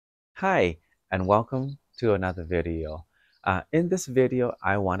Hi, and welcome to another video. In this video,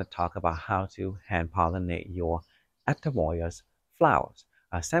 I want to talk about how to hand pollinate your atemoyas flowers.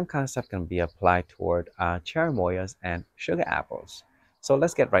 Same concept can be applied toward cherimoyas and sugar apples. So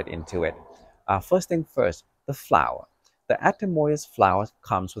let's get right into it. First thing first, the flower. The atemoyas flower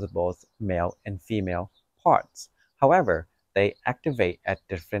comes with both male and female parts. However, they activate at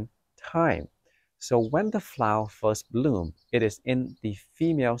different times. So when the flower first blooms, it is in the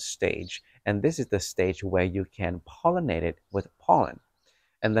female stage, and this is the stage where you can pollinate it with pollen.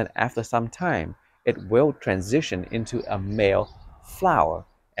 And then after some time, it will transition into a male flower.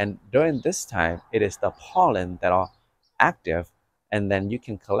 And during this time, it is the pollen that are active, and then you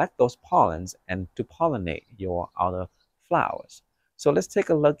can collect those pollens and to pollinate your other flowers. So let's take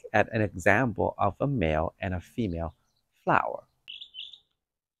a look at an example of a male and a female flower.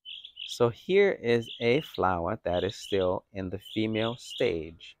 So here is a flower that is still in the female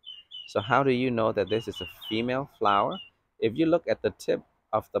stage. So how do you know that this is a female flower? If you look at the tip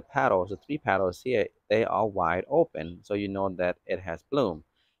of the petals, the three petals here, they are wide open. So you know that it has bloom.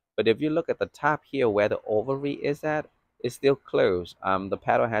 But if you look at the top here where the ovary is at, it's still closed. The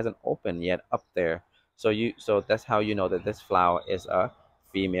petal hasn't opened yet up there. So that's how you know that this flower is a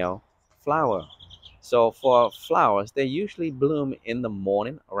female flower. So for flowers, they usually bloom in the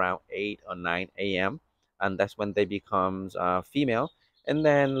morning around 8 or 9 a.m. and that's when they becomes female. And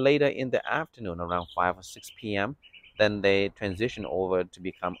then later in the afternoon around 5 or 6 p.m., then they transition over to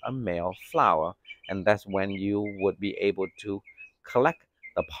become a male flower. And that's when you would be able to collect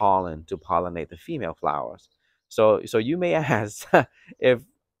the pollen to pollinate the female flowers. So you may ask if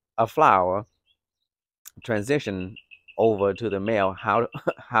a flower transition over to the male, how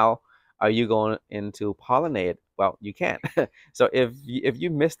how are you going into pollinate? Well, you can't. So if you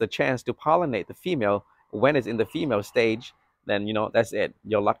miss the chance to pollinate the female when it's in the female stage, then you know that's it.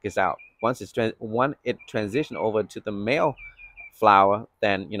 Your luck is out. Once it transition over to the male flower,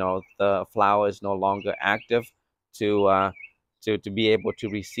 then you know the flower is no longer active to to be able to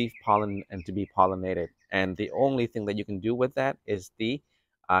receive pollen and to be pollinated. And the only thing that you can do with that is the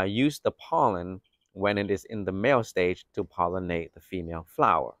use the pollen when it is in the male stage to pollinate the female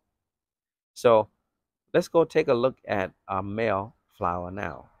flower. So let's go take a look at a male flower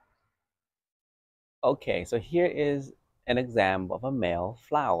now. Okay, so here is an example of a male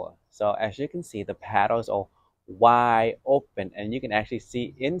flower. So as you can see, the petals are wide open and you can actually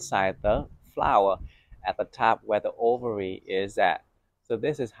see inside the flower at the top where the ovary is at. So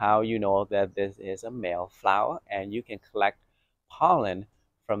this is how you know that this is a male flower, and you can collect pollen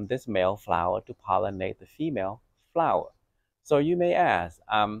from this male flower to pollinate the female flower. So you may ask,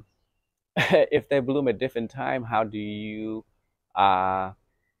 if they bloom at different time, how do you uh,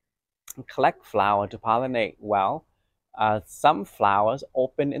 collect flower to pollinate? Well, some flowers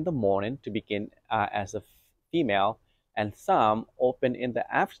open in the morning to begin as a female, and some open in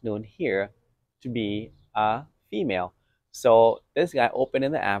the afternoon here to be a female. So this guy opened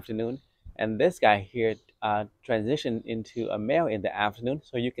in the afternoon, and this guy here transitioned into a male in the afternoon.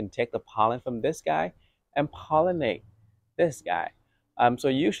 So you can take the pollen from this guy and pollinate this guy. So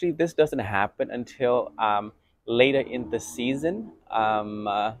usually this doesn't happen until later in the season.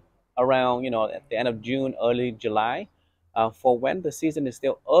 Around at the end of June, early July. For when the season is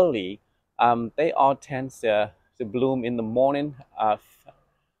still early, they all tend to bloom in the morning,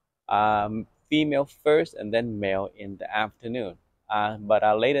 female first and then male in the afternoon. But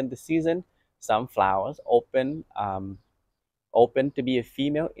later in the season, some flowers open to be a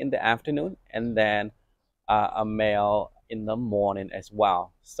female in the afternoon, and then a male in the morning as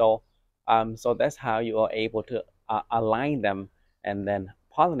well. So that's how you are able to align them and then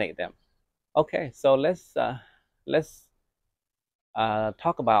pollinate them. Okay, so let's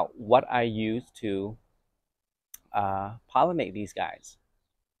talk about what I use to pollinate these guys.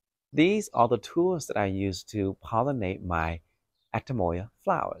 These are the tools that I use to pollinate my atemoya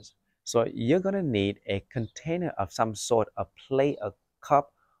flowers. So you're gonna need a container of some sort, a plate, a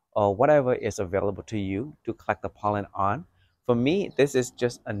cup, or whatever is available to you to collect the pollen on. For me, this is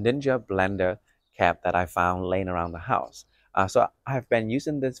just a Ninja blender cap that I found laying around the house. So I've been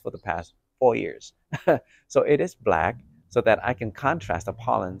using this for the past 4 years. So it is black so that I can contrast the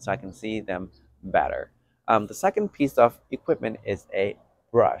pollen so I can see them better. The second piece of equipment is a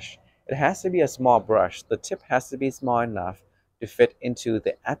brush. It has to be a small brush. The tip has to be small enough to fit into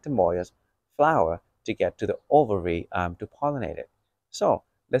the atemoya's flower to get to the ovary to pollinate it. So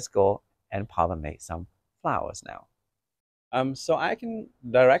let's go and pollinate some flowers now. So I can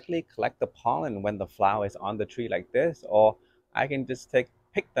directly collect the pollen when the flower is on the tree like this, or I can just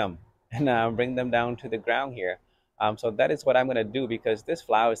pick them and bring them down to the ground here. So that is what I'm gonna do because this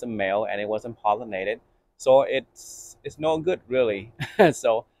flower is a male and it wasn't pollinated, so it's no good really.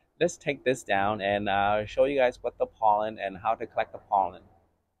 So let's take this down and show you guys what the pollen and how to collect the pollen.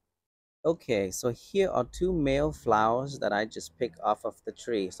 Okay, so here are two male flowers that I just picked off of the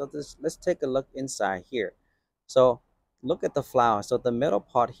tree. So let's take a look inside here. So look at the flower. So the middle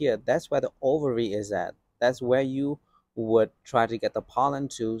part here, that's where the ovary is at. That's where you would try to get the pollen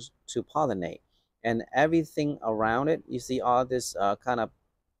to pollinate. And everything around it, you see all this kind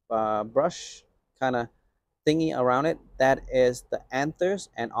of brush kind of thingy around it, that is the anthers,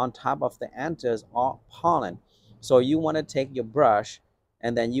 and on top of the anthers are pollen. So you want to take your brush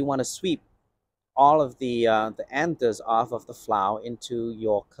and then you want to sweep all of the anthers off of the flower into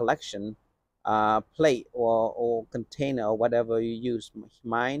your collection plate or container or whatever you use.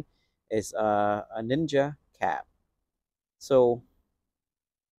 Mine is a ninja cap. So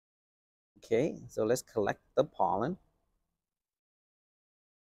okay, so let's collect the pollen.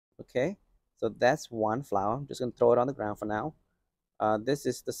 Okay, so that's one flower. I'm just gonna throw it on the ground for now. This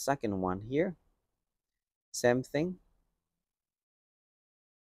is the second one here. Same thing.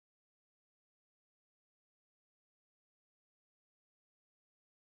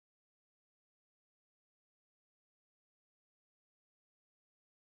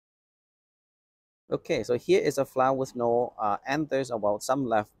 Okay, so here is a flower with no anthers, about some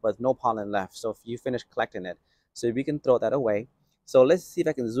left, but no pollen left. So if you finish collecting it, so we can throw that away. So let's see if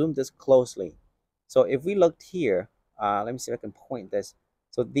I can zoom this closely. So if we looked here, let me see if I can point this.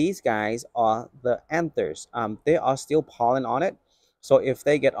 So these guys are the anthers. They are still pollen on it. So if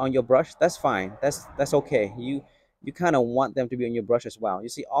they get on your brush, that's fine. That's okay. You kind of want them to be on your brush as well. You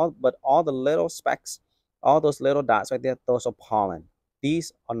see all the little specks, all those little dots right there, those are pollen.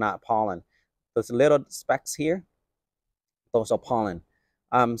 These are not pollen. Those little specks here, those are pollen.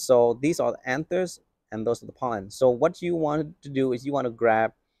 So these are the anthers and those are the pollen. So what you want to do is you want to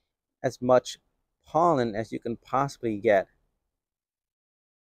grab as much pollen as you can possibly get.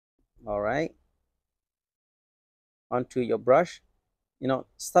 All right, onto your brush,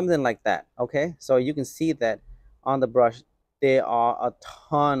 something like that. Okay, so you can see that on the brush, there are a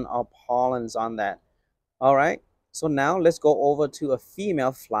ton of pollens on that. All right, so now let's go over to a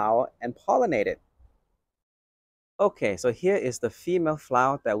female flower and pollinate it. Okay, so here is the female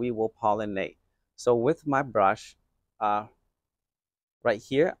flower that we will pollinate. So with my brush, uh, right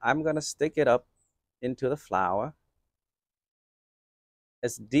here, I'm gonna stick it up into the flower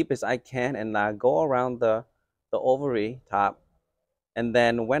as deep as I can and go around the ovary top. And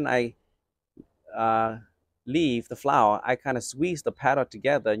then when I uh, leave the flower, I kind of squeeze the petal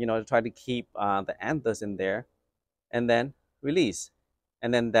together, to try to keep the anthers in there, and then release.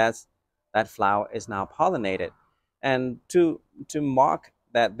 And then that flower is now pollinated. And to mark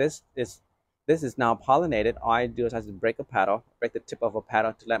that this is now pollinated, all I do is I just break a petal, break the tip of a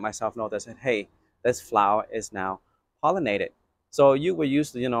petal to let myself know that, hey, this flower is now pollinated. So you will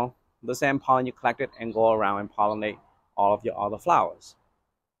use the same pollen you collected and go around and pollinate all of your other flowers.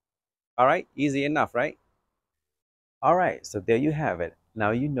 All right, easy enough, right? All right, so there you have it.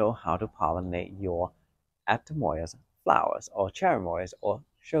 Now you know how to pollinate your atemoyas flowers or cherimoyas or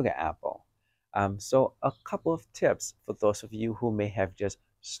sugar apple. So a couple of tips for those of you who may have just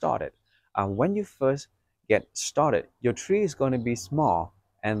started. When you first get started, your tree is going to be small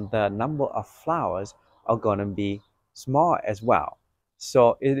and the number of flowers are going to be small as well.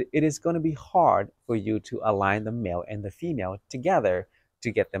 So it is going to be hard for you to align the male and the female together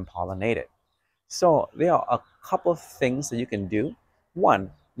to get them pollinated. So there are a couple of things that you can do.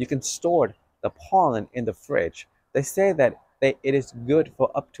 One, you can store the pollen in the fridge. They say that it is good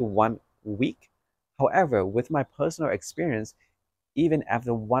for up to 1 week. However, with my personal experience, even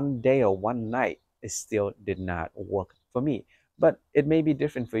after 1 day or one night, it still did not work for me. But it may be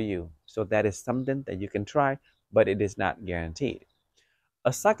different for you. So that is something that you can try, but it is not guaranteed.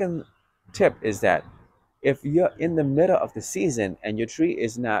 A second tip is that if you're in the middle of the season and your tree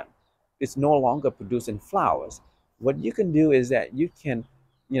is no longer producing flowers, what you can do is that you can,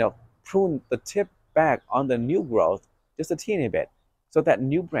 prune the tip back on the new growth just a teeny bit so that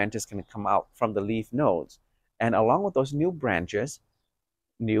new branches can come out from the leaf nodes. And along with those new branches,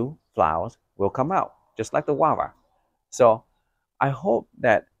 new flowers will come out, just like the guava. So I hope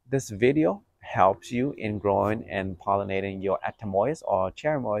that this video helps you in growing and pollinating your atemoyas or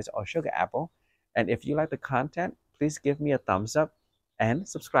cherimoyas or sugar apple. And if you like the content, please give me a thumbs up and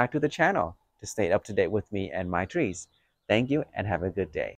subscribe to the channel to stay up to date with me and my trees. Thank you and have a good day.